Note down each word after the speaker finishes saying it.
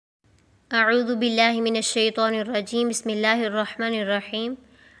اعوذ باللہ من الشیطان الرجیم بسم اللہ الرحمن الرحیم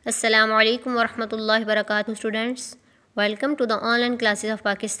السلام علیکم ورحمۃ اللہ وبرکاتہ students, welcome to the on line classes of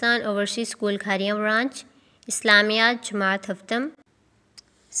Pakistan overseas school Kharian branch اسلامیات جماعت ہفتم۔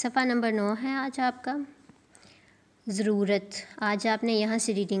 صفحہ نمبر 9 ہے آج آپ کا ضرورت۔ آج آپ نے یہاں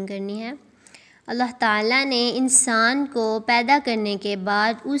سے ریڈنگ کرنی ہے۔ اللہ تعالیٰ نے انسان کو پیدا کرنے کے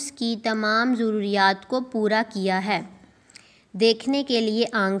بعد اس کی تمام ضروریات کو پورا کیا ہے۔ دیکھنے کے لیے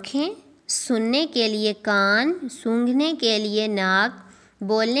آنکھیں، سننے کے لیے کان، سونگھنے کے لیے ناک،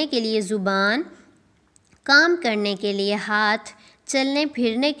 بولنے کے لیے زبان، کام کرنے کے لیے ہاتھ، چلنے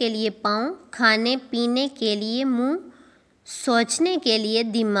پھرنے کے لیے پاؤں، کھانے پینے کے لیے منہ، سوچنے کے لیے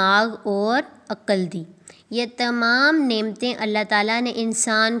دماغ اور عقل دی۔ یہ تمام نعمتیں اللہ تعالیٰ نے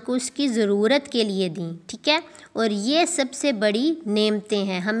انسان کو اس کی ضرورت کے لیے دیں، ٹھیک ہے، اور یہ سب سے بڑی نعمتیں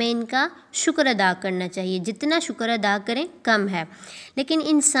ہیں، ہمیں ان کا شکر ادا کرنا چاہیے، جتنا شکر ادا کریں کم ہے۔ لیکن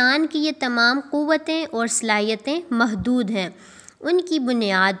انسان کی یہ تمام قوتیں اور صلاحیتیں محدود ہیں۔ ان کی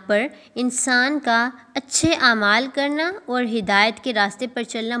بنیاد پر انسان کا اچھے اعمال کرنا اور ہدایت کے راستے پر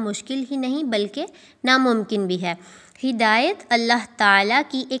چلنا مشکل ہی نہیں بلکہ ناممکن بھی ہے۔ ہدایت اللہ تعالیٰ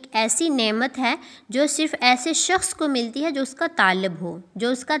کی ایک ایسی نعمت ہے جو صرف ایسے شخص کو ملتی ہے جو اس کا طالب ہو، جو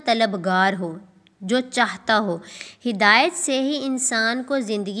اس کا طلبگار ہو، جو چاہتا ہو۔ ہدایت سے ہی انسان کو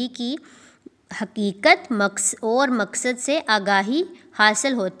زندگی کی حقیقت اور مقصد سے آگاہی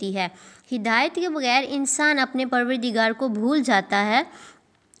حاصل ہوتی ہے۔ ہدایت کے بغیر انسان اپنے پروردگار کو بھول جاتا ہے۔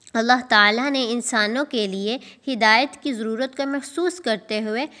 اللہ تعالیٰ نے انسانوں کے لیے ہدایت کی ضرورت کو محسوس کرتے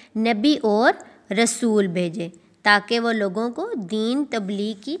ہوئے نبی اور رسول بھیجے تاکہ وہ لوگوں کو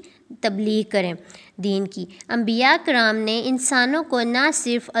تبلیغ کریں دین کی۔ انبیاء کرام نے انسانوں کو نہ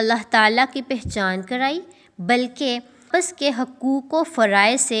صرف اللہ تعالیٰ کی پہچان کرائی بلکہ اس کے حقوق و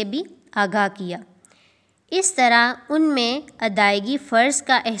فرائض سے بھی آگاہ کیا۔ اس طرح ان میں ادائیگی فرض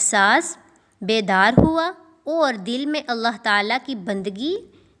کا احساس بیدار ہوا اور دل میں اللہ تعالیٰ کی بندگی،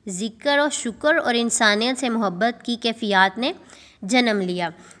 ذکر و شکر اور انسانیت سے محبت کی کیفیات نے جنم لیا۔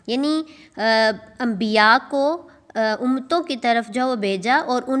 یعنی انبیاء کو امتوں کی طرف جو وہ بھیجا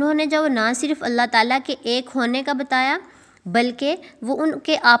اور انہوں نے جو نہ صرف اللہ تعالیٰ کے ایک ہونے کا بتایا بلکہ وہ ان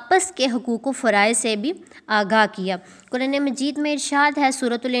کے آپس کے حقوق و فرائض سے بھی آگاہ کیا۔ قرآن مجید میں ارشاد ہے،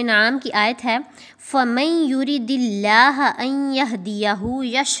 سورۃ الانعام کی آیت ہے، فَمَن يُرِدِ اللَّهَ أَن يَهْدِيَهُ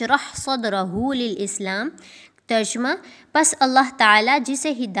يَشْرَحْ صَدْرَهُ لِلْإِسْلَامِ۔ ترجمہ، پس اللہ تعالیٰ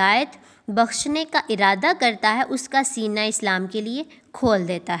جسے ہدایت بخشنے کا ارادہ کرتا ہے اس کا سینہ اسلام کے لیے کھول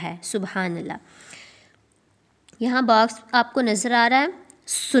دیتا ہے۔ سبحان اللہ۔ یہاں باکس آپ کو نظر آ رہا ہے،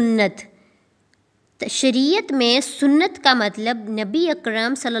 سنت۔ شریعت میں سنت کا مطلب نبی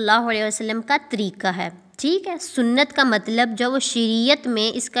اکرم صلی اللہ علیہ وسلم کا طریقہ ہے، ٹھیک ہے۔ سنت کا مطلب جو وہ شریعت میں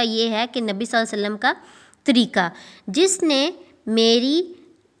اس کا یہ ہے کہ نبی صلی اللہ علیہ وسلم کا طریقہ، جس نے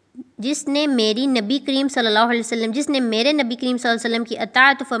میری نبی کریم صلی اللہ علیہ وسلم، جس نے میرے نبی کریم صلی اللہ علیہ وسلم کی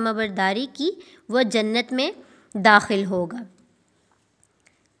اطاعت و فرمانبرداری کی وہ جنت میں داخل ہوگا،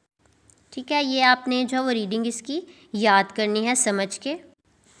 ٹھیک ہے۔ یہ آپ نے جو وہ ریڈنگ اس کی یاد کرنی ہے سمجھ کے۔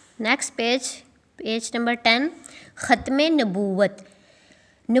 نیکسٹ پیج نمبر 10، ختم نبوت۔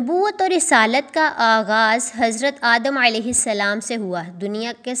 نبوت اور رسالت کا آغاز حضرت آدم علیہ السلام سے ہوا۔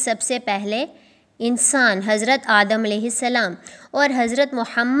 دنیا کے سب سے پہلے انسان حضرت آدم علیہ السلام اور حضرت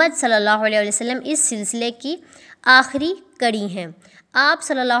محمد صلی اللہ علیہ وسلم اس سلسلے کی آخری کڑی ہیں۔ آپ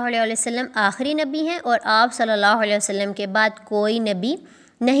صلی اللہ علیہ وسلم آخری نبی ہیں اور آپ صلی اللہ علیہ وسلم کے بعد کوئی نبی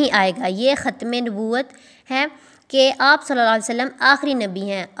نہیں آئے گا۔ یہ ختم نبوت ہے کہ آپ صلی اللہ علیہ وسلم آخری نبی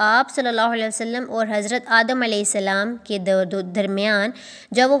ہیں۔ آپ صلی اللہ علیہ وسلم اور حضرت آدم علیہ السلام کے درمیان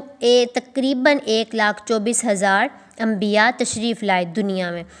جب تقریباً 1,24,000 انبیاء تشریف لائے دنیا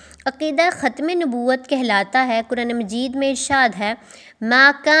میں۔ عقیدہ ختم نبوت کہلاتا ہے۔ قرآن مجید میں ارشاد ہے،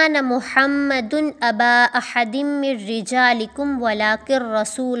 ما کان محمد ابا احد من رجالکم ولکن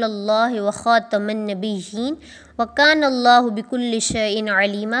رسول اللہ وخاتم النبیین وکان اللہ بکل شیء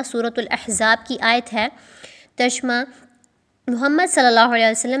علیما۔ سورۃ الاحزاب کی آیت ہے۔ ترجمہ، محمد صلی اللہ علیہ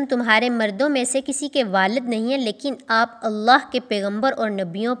وسلم تمہارے مردوں میں سے کسی کے والد نہیں ہیں لیکن آپ اللہ کے پیغمبر اور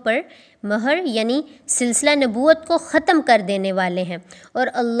نبیوں پر مہر یعنی سلسلہ نبوت کو ختم کر دینے والے ہیں اور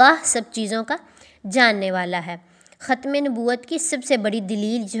اللہ سب چیزوں کا جاننے والا ہے۔ ختم نبوت کی سب سے بڑی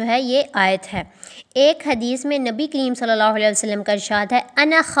دلیل جو ہے یہ آیت ہے۔ ایک حدیث میں نبی کریم صلی اللہ علیہ وسلم کا ارشاد ہے،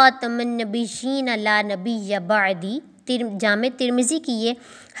 انا خاتم النبیین لا نبی بعدی۔ جامع ترمذی کی یہ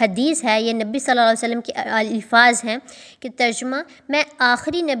حدیث ہے، یہ نبی صلی اللہ علیہ وسلم کے الفاظ ہیں کہ ترجمہ، میں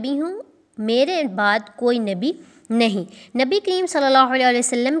آخری نبی ہوں، میرے بعد کوئی نبی نہیں۔ نبی کریم صلی اللہ علیہ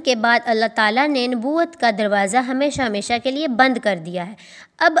وسلم کے بعد اللہ تعالیٰ نے نبوت کا دروازہ ہمیشہ کے لیے بند کر دیا ہے۔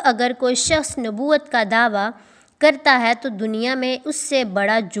 اب اگر کوئی شخص نبوت کا دعویٰ کرتا ہے تو دنیا میں اس سے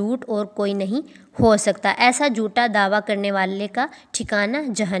بڑا جھوٹ اور کوئی نہیں ہو سکتا، ایسا جھوٹا دعویٰ کرنے والے کا ٹھکانہ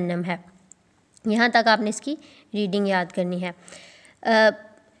جہنم ہے۔ یہاں تک آپ نے اس کی ریڈنگ یاد کرنی ہے۔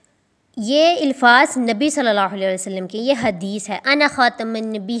 یہ الفاظ نبی صلی اللہ علیہ وسلم کی، یہ حدیث ہے، انا خاتم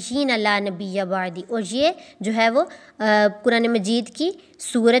النبیین لا نبی بعدی، اور یہ جو ہے وہ قرآن مجید کی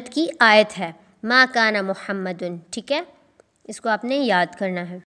سورت کی آیت ہے، ما کان محمد، ٹھیک ہے، اس کو آپ نے یاد کرنا ہے۔